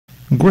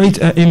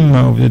great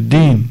ai of the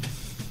deen,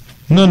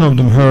 none of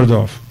them heard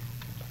of.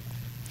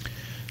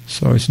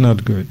 So it's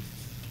not good.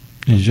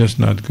 It's just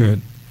not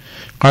good.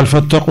 قال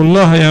فاتقوا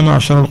الله يا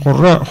معشر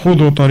القراء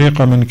خذوا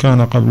طريق من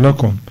كان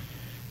قبلكم.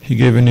 He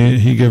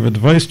gave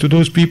advice to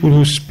those people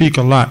who speak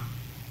a lot.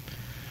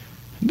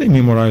 They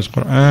memorize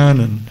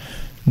Quran and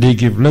they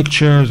give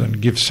lectures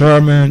and give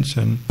sermons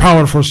and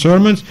powerful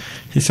sermons.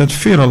 He said,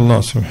 fear Allah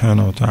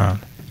subhanahu wa ta'ala.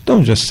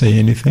 Don't just say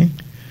anything.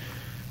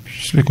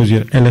 Just because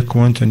you're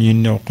eloquent and you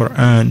know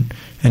Quran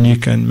and you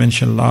can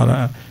mention a lot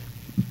of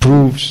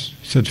proofs.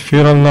 He said,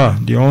 fear Allah.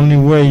 The only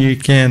way you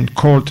can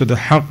call to the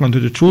haqq and to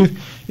the truth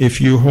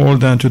if you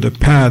hold on to the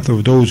path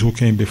of those who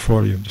came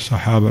before you, the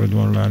Sahaba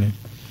Ridwanullah alayhim.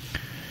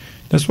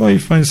 That's why you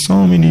find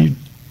so many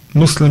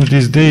Muslims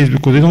these days,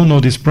 because they don't know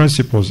these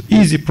principles,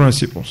 easy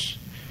principles.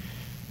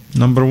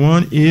 Number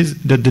one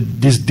is that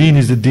this deen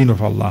is the deen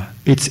of Allah.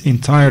 Its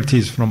entirety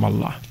is from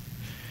Allah.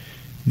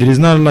 There is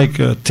not like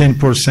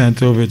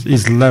 10% of it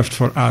is left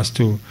for us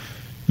to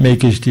make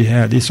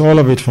ijtihad. It's all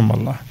of it from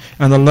Allah.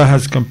 And Allah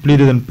has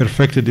completed and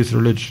perfected this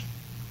religion.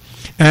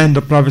 And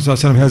the Prophet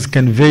ﷺ has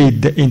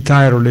conveyed the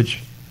entire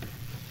religion.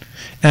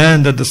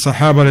 And that the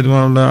Sahaba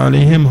Ridwanullah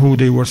alayhim, who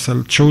they were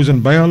chosen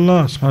by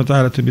Allah subhanahu wa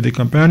ta'ala to be the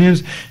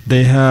companions,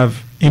 they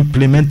have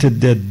implemented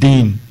the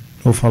deen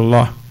of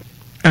Allah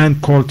and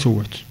called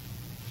to it.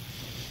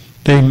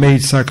 They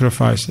made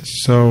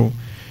sacrifices. So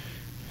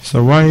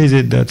why is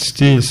it that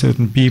still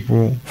certain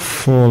people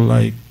fall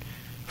like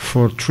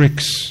for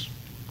tricks?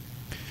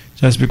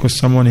 Just because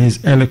someone is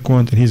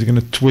eloquent and he's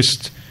going to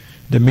twist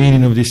the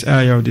meaning of this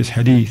ayah or this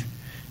hadith,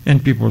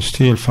 and people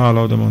still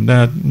follow them on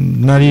that,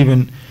 not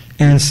even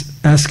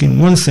asking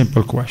one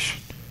simple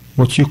question.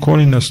 What you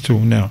calling us to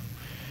now?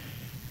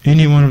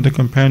 Any one of the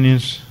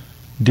companions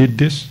did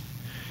this?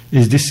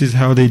 Is this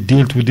how they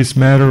dealt with this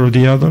matter or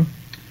the other?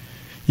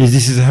 Is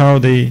this how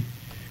they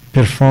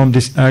performed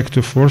this act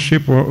of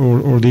worship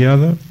or the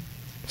other?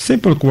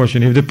 Simple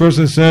question. If the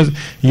person says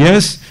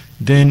yes,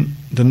 then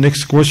the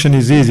next question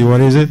is easy.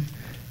 What is it?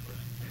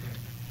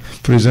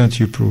 Present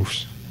your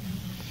proofs.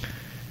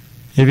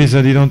 If he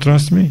said, you don't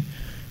trust me?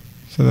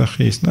 So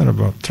it's not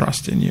about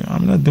trusting you.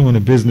 I'm not doing a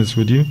business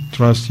with you,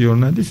 trust you or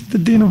not. This is the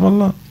deen of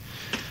Allah.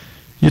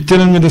 You're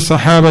telling me the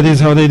Sahaba, this is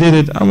how they did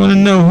it. I want to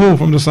know who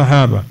from the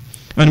Sahaba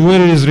and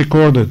where it is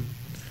recorded.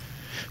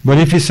 But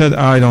if he said,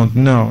 I don't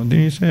know,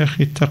 then you say,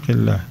 أخي اتق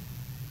الله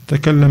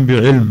تكلم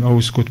بعلم أو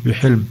اسكت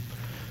بحلم.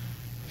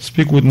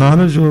 Speak with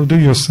knowledge or do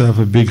yourself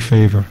a big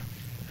favor.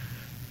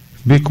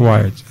 Be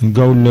quiet and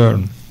go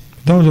learn.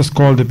 Don't just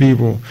call the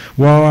people,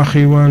 wow,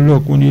 akhi, well,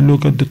 look, when you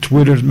look at the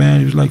Twitters,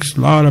 man, it's like a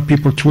lot of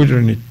people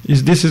twittering it.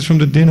 This is from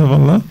the deen of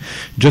Allah?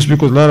 Just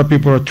because a lot of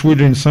people are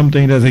twittering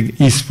something that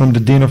is from the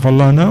deen of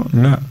Allah now?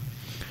 No.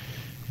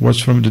 What's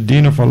from the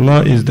deen of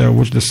Allah is that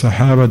which the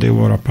Sahaba they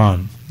were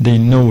upon. They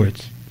know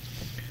it.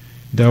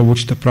 That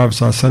which the Prophet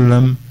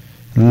ﷺ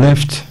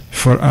left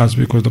for us,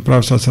 because the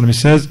Prophet ﷺ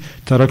says,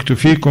 تَرَكْتُ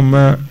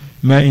فِيكُمْ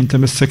ما إن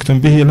تمسكتم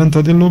به لن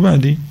تضلوا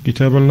بعدي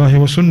كتاب الله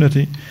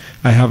وسنتي.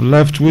 I have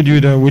left with you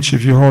that which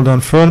if you hold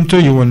on firm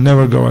to, you will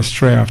never go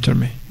astray after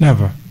me.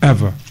 Never,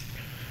 ever.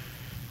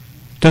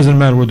 Doesn't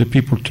matter what the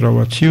people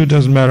throw at you,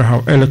 doesn't matter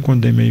how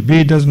eloquent they may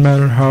be, doesn't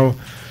matter how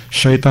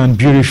shaitan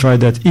beautify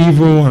that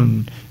evil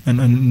and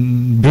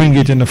bring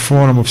it in the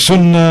form of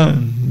sunnah.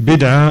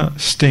 Bid'ah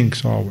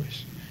stinks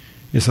always.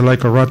 It's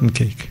like a rotten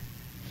cake.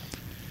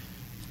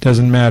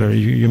 Doesn't matter,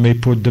 you may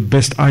put the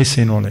best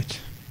icing on it.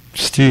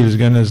 Still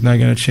is not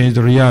going to change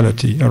the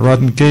reality. A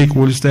rotten cake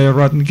will stay a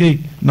rotten cake.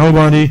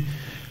 Nobody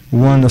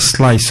wants a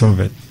slice of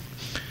it.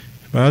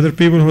 But other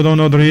people who don't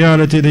know the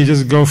reality, they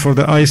just go for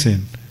the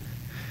icing.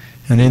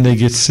 And then they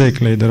get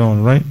sick later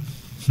on, right?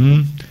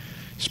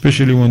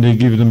 Especially when they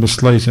give them a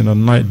slice in a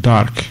night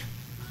dark.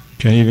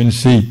 Can't even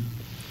see.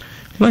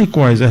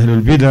 Likewise,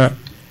 Ahlul Bid'ah,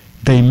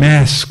 they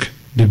mask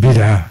the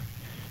Bid'ah.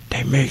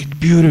 They make it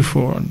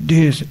beautiful.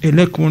 This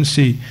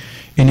eloquency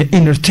in an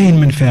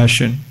entertainment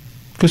fashion.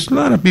 Because a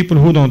lot of people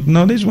who don't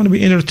know, they just want to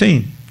be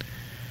entertained.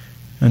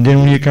 And then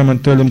when you come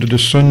and tell them to the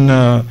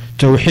Sunnah,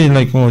 Tawheed,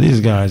 like, oh, these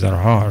guys are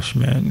harsh,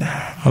 man.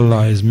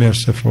 Allah is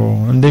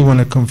merciful. And they want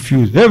to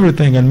confuse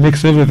everything and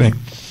mix everything.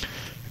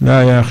 La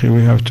ya akhi,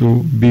 we have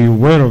to be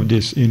aware of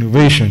these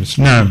innovations.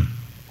 Now,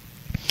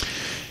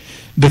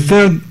 the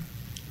third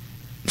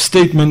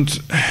statement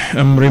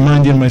I'm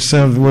reminding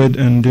myself with,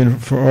 and then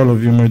for all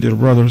of you, my dear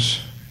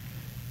brothers,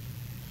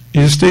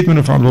 is a statement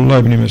of Abdullah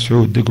ibn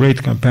Mas'ud, the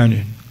great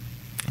companion.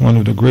 One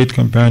of the great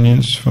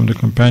companions from the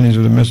companions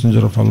of the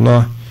Messenger of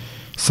Allah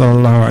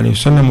sallallahu alayhi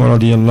wa sallam wa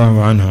radiyallahu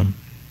anhum.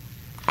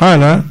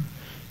 قال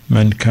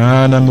من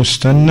كان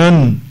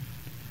مستنا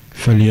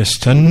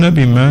فليستن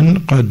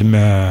بمن قد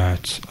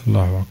مات.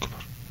 الله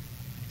أكبر.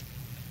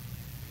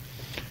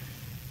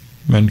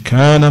 من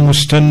كان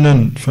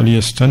مستنا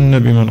فليستن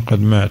بمن قد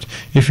مات.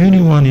 If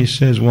anyone, he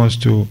says, wants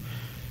to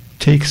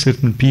take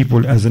certain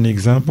people as an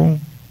example,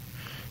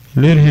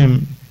 let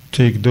him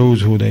take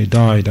those who they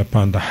died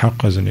upon the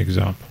haqq as an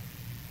example.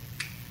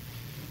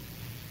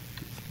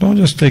 Don't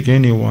just take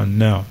anyone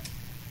now.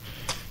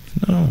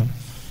 No.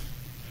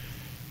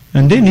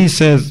 And then he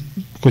says,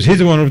 because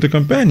he's one of the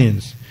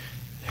companions,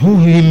 who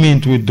he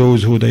meant with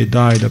those who they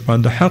died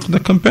upon the haqq, the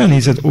companion.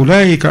 He said,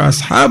 أُولَٰئِكَ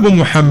أَصْحَابُ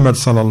Muhammad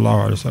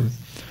sallallahu alayhi wa sallam.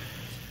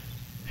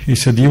 He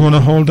said, you want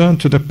to hold on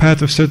to the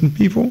path of certain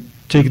people?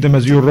 Take them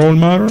as your role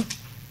model?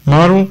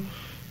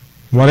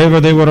 Whatever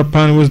they were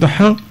upon was the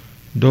haqq.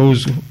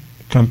 Those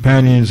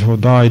companions who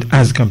died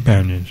as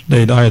companions,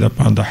 they died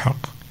upon the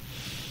haqq.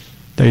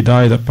 They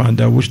died upon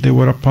that which they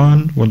were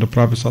upon when the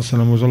Prophet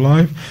ﷺ was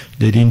alive.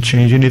 They didn't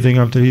change anything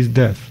after his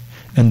death.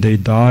 And they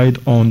died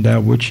on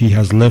that which he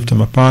has left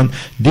them upon.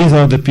 These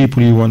are the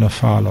people you want to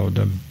follow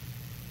them.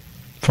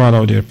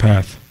 Follow their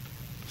path.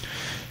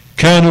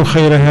 كانوا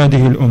خير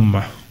هذه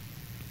الأمة.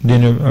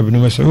 Then Ibn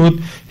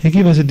Mas'ud, he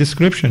gave us a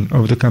description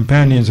of the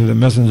companions of the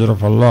Messenger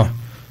of Allah.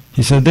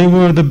 He said they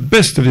were the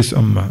best of this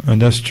ummah,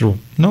 and that's true.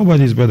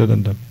 Nobody is better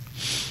than them.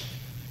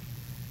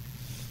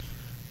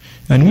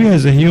 And we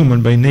as a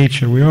human by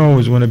nature, we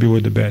always want to be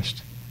with the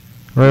best.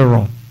 Right or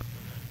wrong?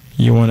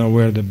 You want to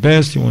wear the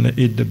best, you want to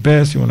eat the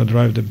best, you want to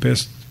drive the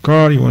best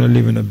car, you want to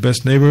live in the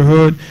best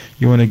neighborhood,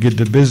 you want to get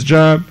the best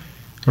job.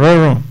 Right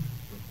or wrong?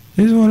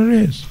 This is what it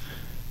is.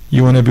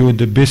 You want to be with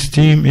the best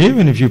team,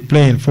 even if you're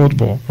playing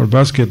football or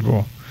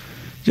basketball,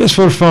 just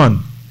for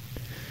fun.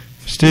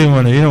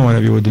 Still you don't want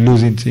to be with the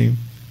losing team.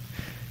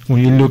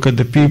 When you look at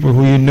the people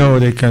who you know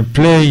they can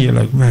play, you're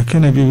like, man,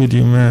 can I be with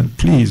you, man?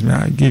 Please,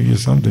 man, I'll give you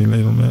something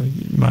little, man.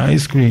 My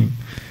ice cream.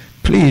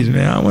 Please,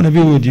 man, I want to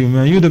be with you,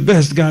 man. You're the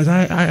best, guys.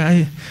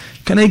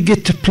 Can I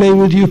get to play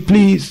with you,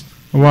 please?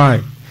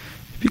 Why?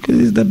 Because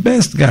he's the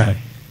best guy.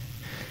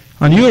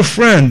 And your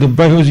friend,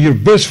 who's your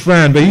best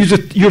friend, but he's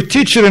your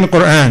teacher in the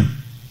Quran.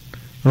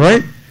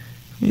 Right?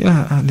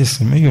 Yeah,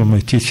 listen, man, you're my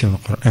teacher in the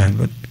Quran,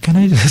 but can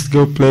I just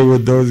go play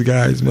with those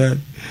guys,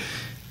 man?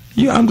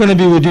 I'm going to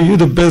be with you. You're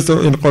the best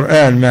in the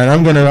Quran, man.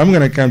 I'm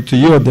gonna come to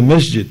you at the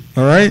masjid,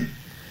 all right?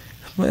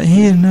 But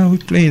here now we're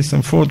playing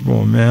some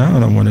football, man. I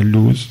don't want to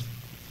lose.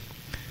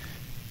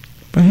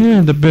 But here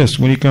are the best.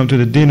 When you come to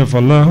the deen of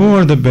Allah, who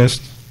are the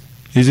best?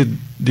 Is it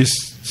this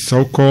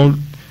so-called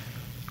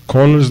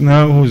callers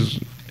now, who's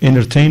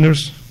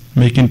entertainers,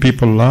 making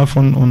people laugh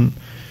and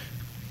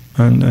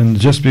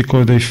just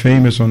because they're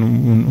famous on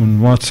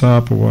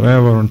WhatsApp or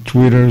whatever, on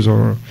Twitters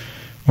or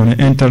on the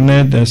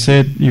internet, they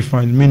said you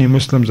find many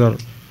Muslims are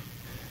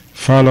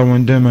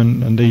following them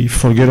and they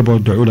forget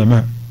about the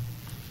ulama,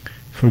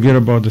 forget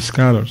about the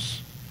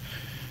scholars.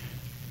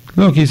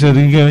 Look, he said,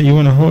 you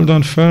want to hold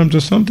on firm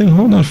to something,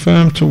 hold on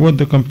firm to what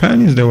the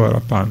companions they were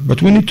upon.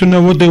 But we need to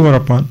know what they were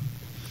upon.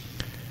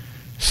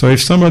 So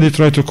if somebody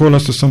tried to call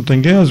us to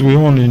something else, we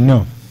only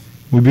know.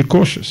 We'll be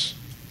cautious.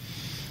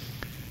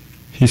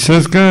 He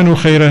says, كانوا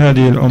خير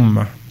هذه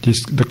الأمة.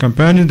 The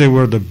companions, they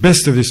were the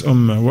best of this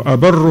ummah.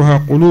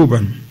 وَأَبَرُّهَا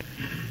قُلُوبًا.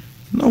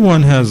 No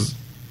one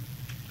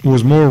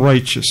was more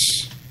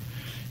righteous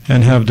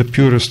and have the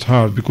purest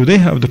heart, because they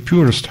have the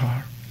purest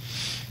heart.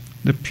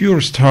 The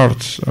purest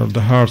hearts are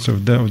the hearts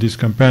of these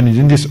companions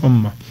in this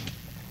ummah.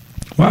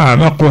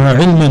 وَأَعْمَقُهَا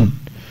عِلْمًا.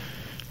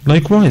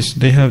 Likewise,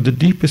 they have the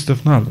deepest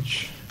of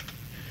knowledge.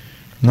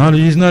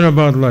 Knowledge is not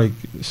about like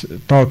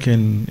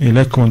talking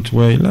eloquent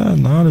way.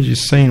 Knowledge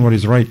is saying what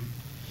is right.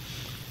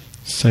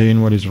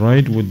 Saying what is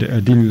right with the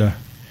adillah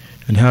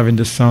and having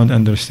the sound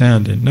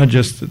understanding. Not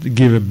just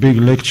give a big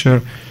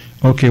lecture.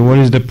 Okay, what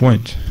is the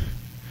point?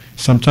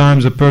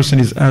 Sometimes a person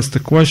is asked a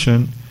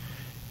question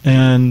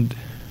and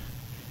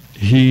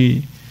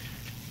he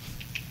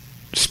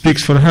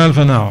speaks for half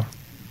an hour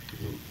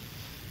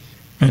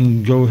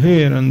and go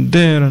here and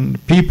there,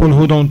 and people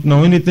who don't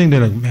know anything,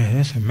 they're like, man,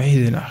 that's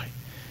amazing.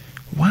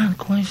 One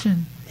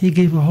question, he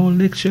gave a whole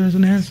lecture as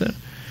an answer.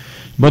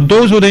 But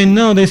those who they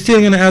know, they're still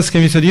going to ask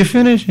him. He said, you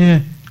finished?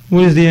 Yeah.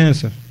 What is the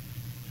answer?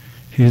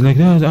 He's like,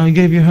 no, I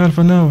gave you half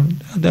an hour.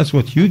 That's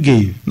what you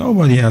gave.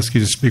 Nobody asked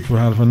you to speak for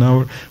half an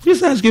hour. We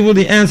just asked you for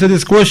the answer to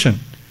this question.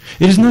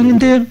 It is not in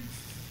there?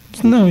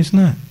 No, it's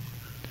not.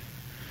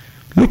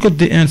 Look at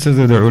the answers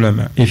of the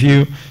ulama. If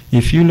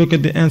you look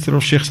at the answer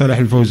of Sheikh Salih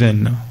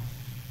al-Fawzan now,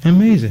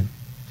 amazing.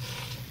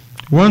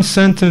 One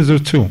sentence or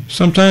two,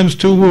 sometimes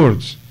 2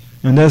 words,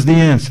 and that's the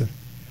answer.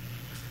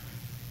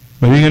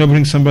 But you're going to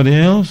bring somebody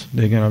else,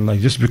 they're going to like,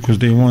 just because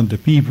they want the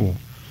people,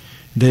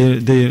 they're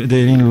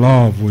in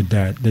love with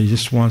that. They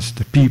just want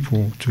the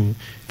people to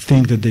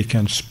think that they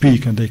can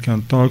speak and they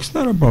can talk. It's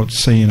not about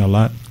saying a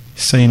lot,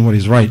 saying what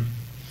is right.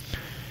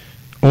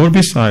 Or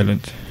be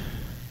silent.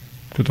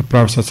 To the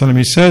Prophet ﷺ,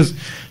 he says,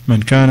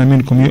 "Man kana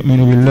minkum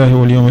yu'minu billahi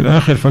wal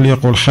yawmil akhir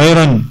falyaqul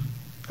khayran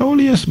aw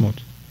liyasmut."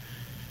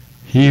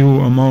 He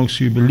who amongst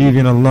you believe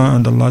in Allah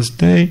and the last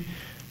day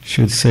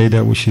should say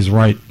that which is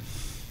right,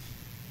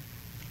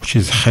 which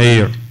is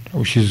khair,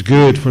 which is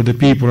good for the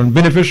people and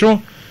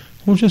beneficial,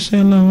 or just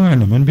say Allahu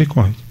a'lam and be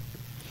quiet.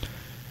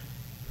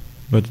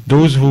 But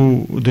those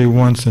who they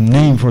want a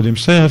name for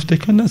themselves, they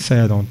cannot say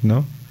I don't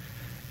know,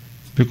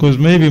 because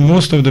maybe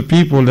most of the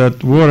people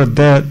that were at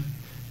that,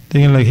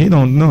 they're like, he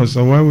don't know,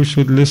 so why we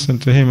should listen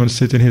to him and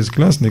sit in his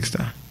class next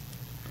time?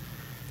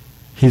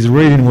 His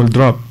rating will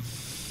drop.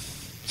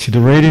 See, the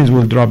ratings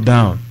will drop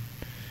down.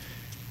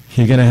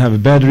 He's going to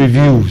have bad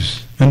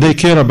reviews, And they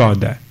care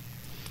about that.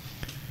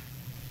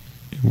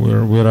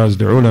 Whereas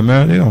the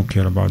ulama, they don't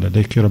care about that.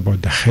 They care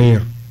about the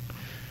khair.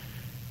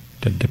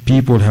 That the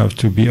people have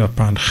to be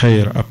upon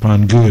khair,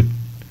 upon good.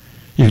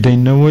 If they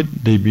know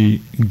it, they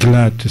be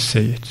glad to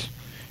say it.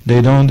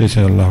 They don't, they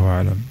say Allahu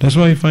Alam. That's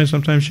why you find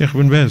sometimes Sheikh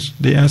Ibn Baz,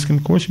 they ask him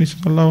questions, he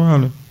says Allahu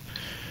Alam.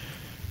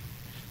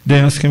 They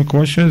ask him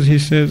questions, he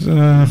says,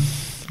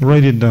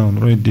 write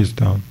this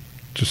down.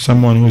 To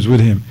someone who's with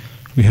him,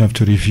 we have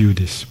to review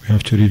this.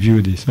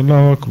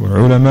 Allahu Akbar.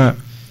 Ulama,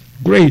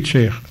 great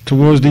Sheikh,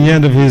 towards the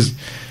end of his,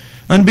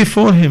 and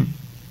before him,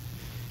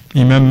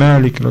 Imam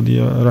Malik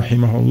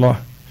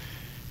rahimahullah,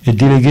 a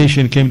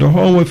delegation came the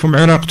whole way from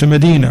Iraq to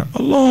Medina,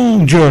 a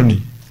long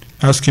journey.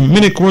 Asked him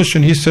many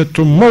questions, he said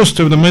to most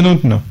of them, I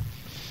don't know.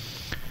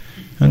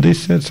 And they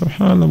said,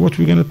 subhanAllah, what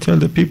we're going to tell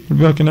the people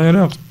back in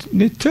Iraq?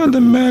 They tell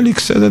them Malik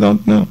said, I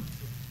don't know.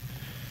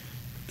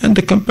 And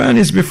the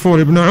companions before,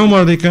 Ibn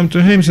Umar, they come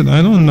to him, said,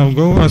 I don't know,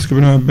 go ask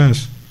Ibn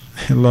Abbas.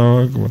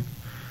 Allahu Akbar.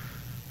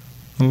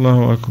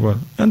 Allahu Akbar.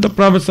 And the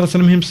Prophet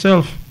ﷺ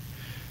himself,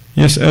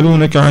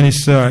 يسألونك عن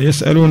الساعة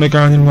يسألونك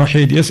عن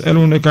الوحيد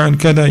يسألونك عن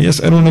كذا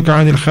يسألونك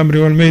عن الخمر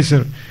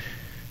والميسر.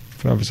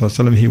 Prophet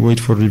ﷺ, he wait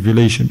for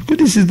revelation, because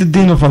this is the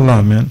deen of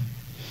Allah, man.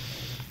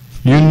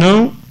 You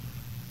know,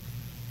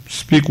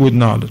 speak with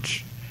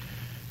knowledge.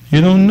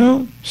 You don't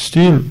know,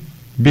 still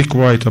be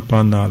quiet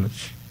upon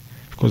knowledge,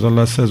 because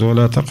Allah says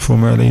وَلَا تَقْفُ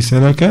مَا لَيْسَ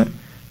لَكَ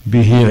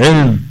بِهِ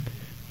عِلْمٍ.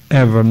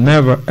 Ever,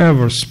 never,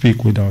 ever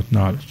speak without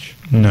knowledge.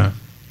 No.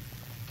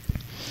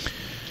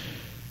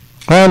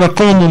 قال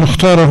قوم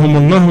اختارهم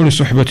الله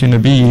لصحبة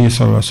نبيه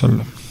صلى الله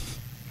عليه وسلم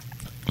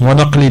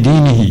ونقل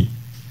دينه.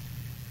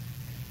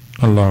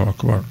 Allahu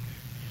Akbar.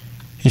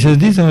 He says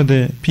these are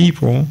the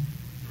people,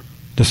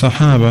 the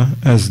Sahaba,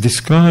 as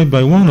described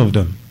by one of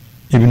them,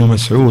 Ibn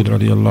Mas'ud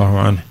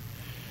radiallahu anhu,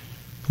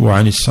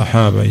 وعن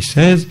الصحابة. He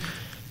says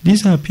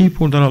these are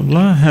people that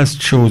Allah has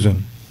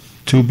chosen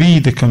to be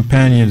the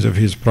companions of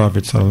His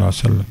Prophet sallallahu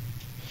alaihi wasallam.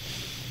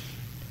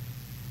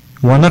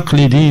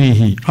 وَنَقْلِ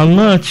دِينِهِ.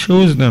 Allah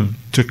chose them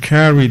to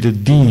carry the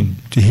deen,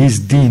 to His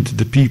deen, to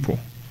the people.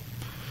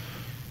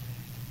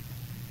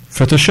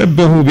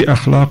 فَتَشَبَّهُوا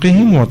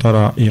بِأَخْلَاقِهِمْ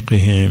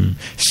وَطَرَائِقِهِمْ.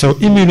 So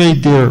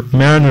emulate their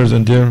manners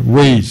and their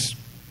ways.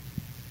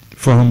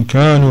 فَهُمْ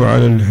كَانُوا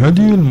عَلَى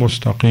الْهَدِيِ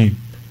الْمُسْتَقِيمِ.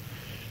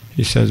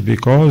 He says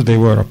because they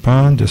were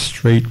upon the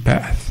straight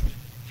path.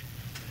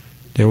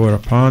 They were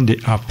upon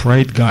the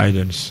upright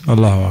guidance.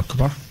 Allahu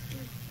Akbar.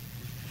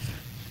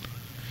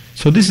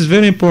 So this is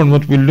very important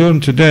what we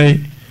learn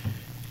today.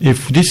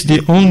 If this is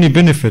the only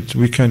benefit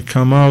we can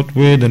come out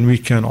with, and we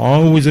can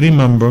always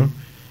remember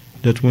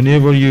that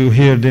whenever you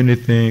hear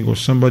anything or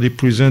somebody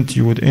presents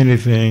you with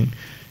anything,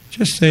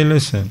 just say,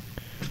 listen,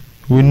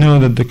 we know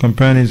that the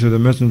companions of the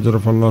Messenger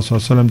of Allah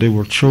ﷺ, they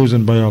were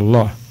chosen by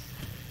Allah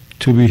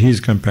to be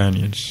His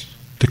companions,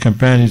 the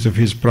companions of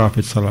His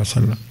Prophet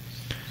ﷺ,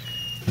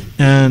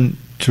 and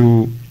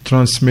to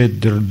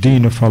transmit the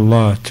deen of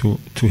Allah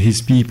to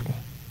His people.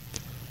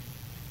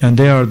 And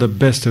they are the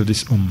best of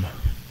this ummah.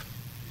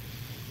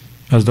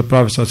 As the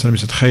Prophet ﷺ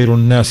said, خَيْرُ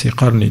النَّاسِ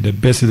قَرْنِي, the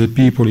best of the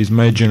people is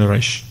my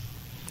generation.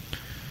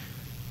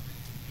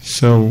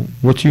 So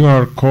what you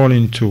are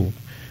calling to,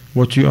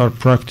 what you are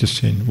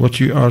practicing, what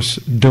you are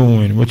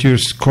doing, what you are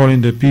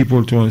calling the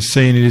people to and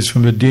saying it is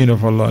from the deen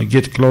of Allah,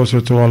 get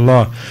closer to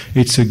Allah,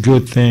 it's a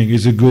good thing,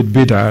 it's a good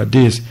bid'ah,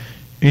 this.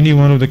 Any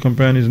one of the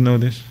companions know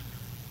this?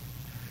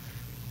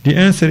 The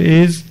answer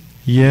is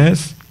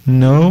yes,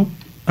 no,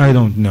 I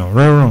don't know.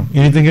 Right or wrong?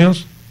 Anything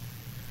else?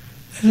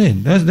 That's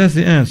it. That's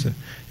the answer.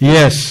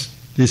 Yes,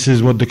 this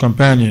is what the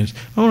companions.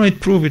 Alright,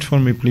 prove it for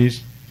me,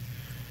 please.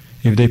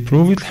 If they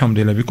prove it,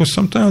 alhamdulillah. Because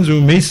sometimes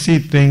we may see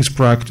things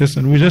practiced,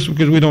 and just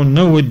because we don't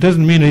know it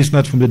doesn't mean it's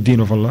not from the deen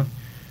of Allah.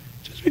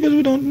 Just because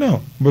we don't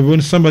know. But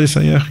when somebody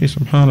says, Ya akhi,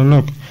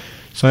 subhanallah,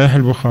 Sahih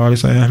al-Bukhari,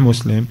 Sahih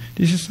Muslim,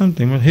 this is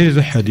something. Well, here is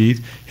a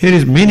hadith. Here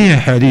is many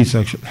hadiths,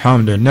 actually.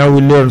 Alhamdulillah. Now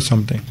we learn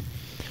something.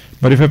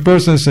 But if a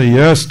person says,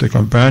 yes, the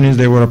companions,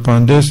 they were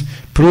upon this,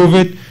 prove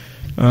it,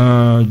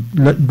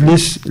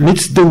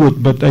 let's do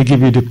it, but I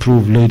give you the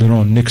proof later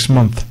on, next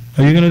month.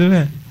 Are you going to do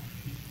that?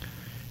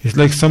 It's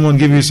like someone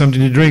give you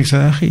something to drink, say,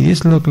 Akhi,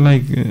 this look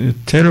like a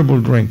terrible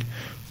drink.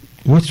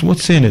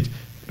 What's in it?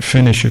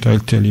 Finish it, I'll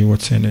tell you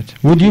what's in it.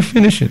 Would you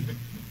finish it?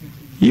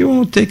 You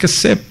won't take a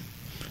sip.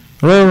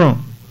 Right or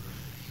wrong?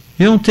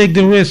 You don't take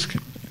the risk.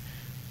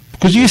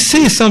 Because you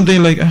say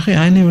something like, Akhi,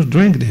 I never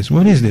drank this.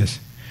 What is this?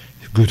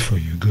 Good for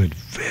you, good,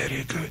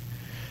 very good.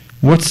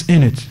 What's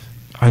in it?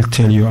 I'll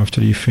tell you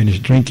after you finish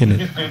drinking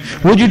it.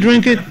 Would you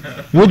drink it?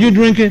 Would you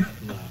drink it?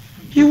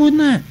 You would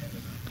not.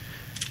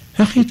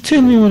 Akhi,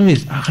 tell me what it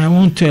is. Akhi, I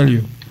won't tell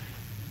you.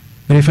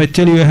 But if I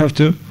tell you, I have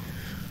to.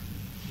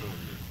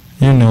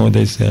 You know what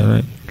they say,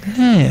 right?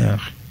 Yeah.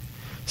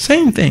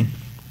 Same thing.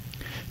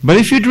 But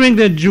if you drink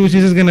that juice,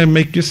 this is going to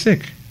make you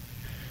sick.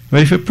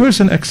 But if a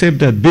person accepts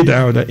that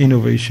bid'ah or that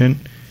innovation,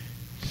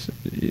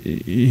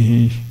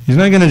 he's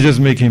not going to just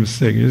make him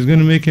sick. He's going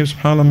to make him,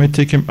 subhanAllah, may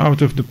take him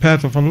out of the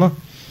path of Allah.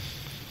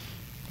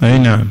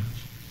 Aina.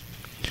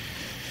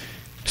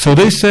 So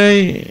they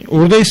say,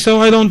 or they say,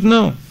 I don't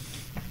know.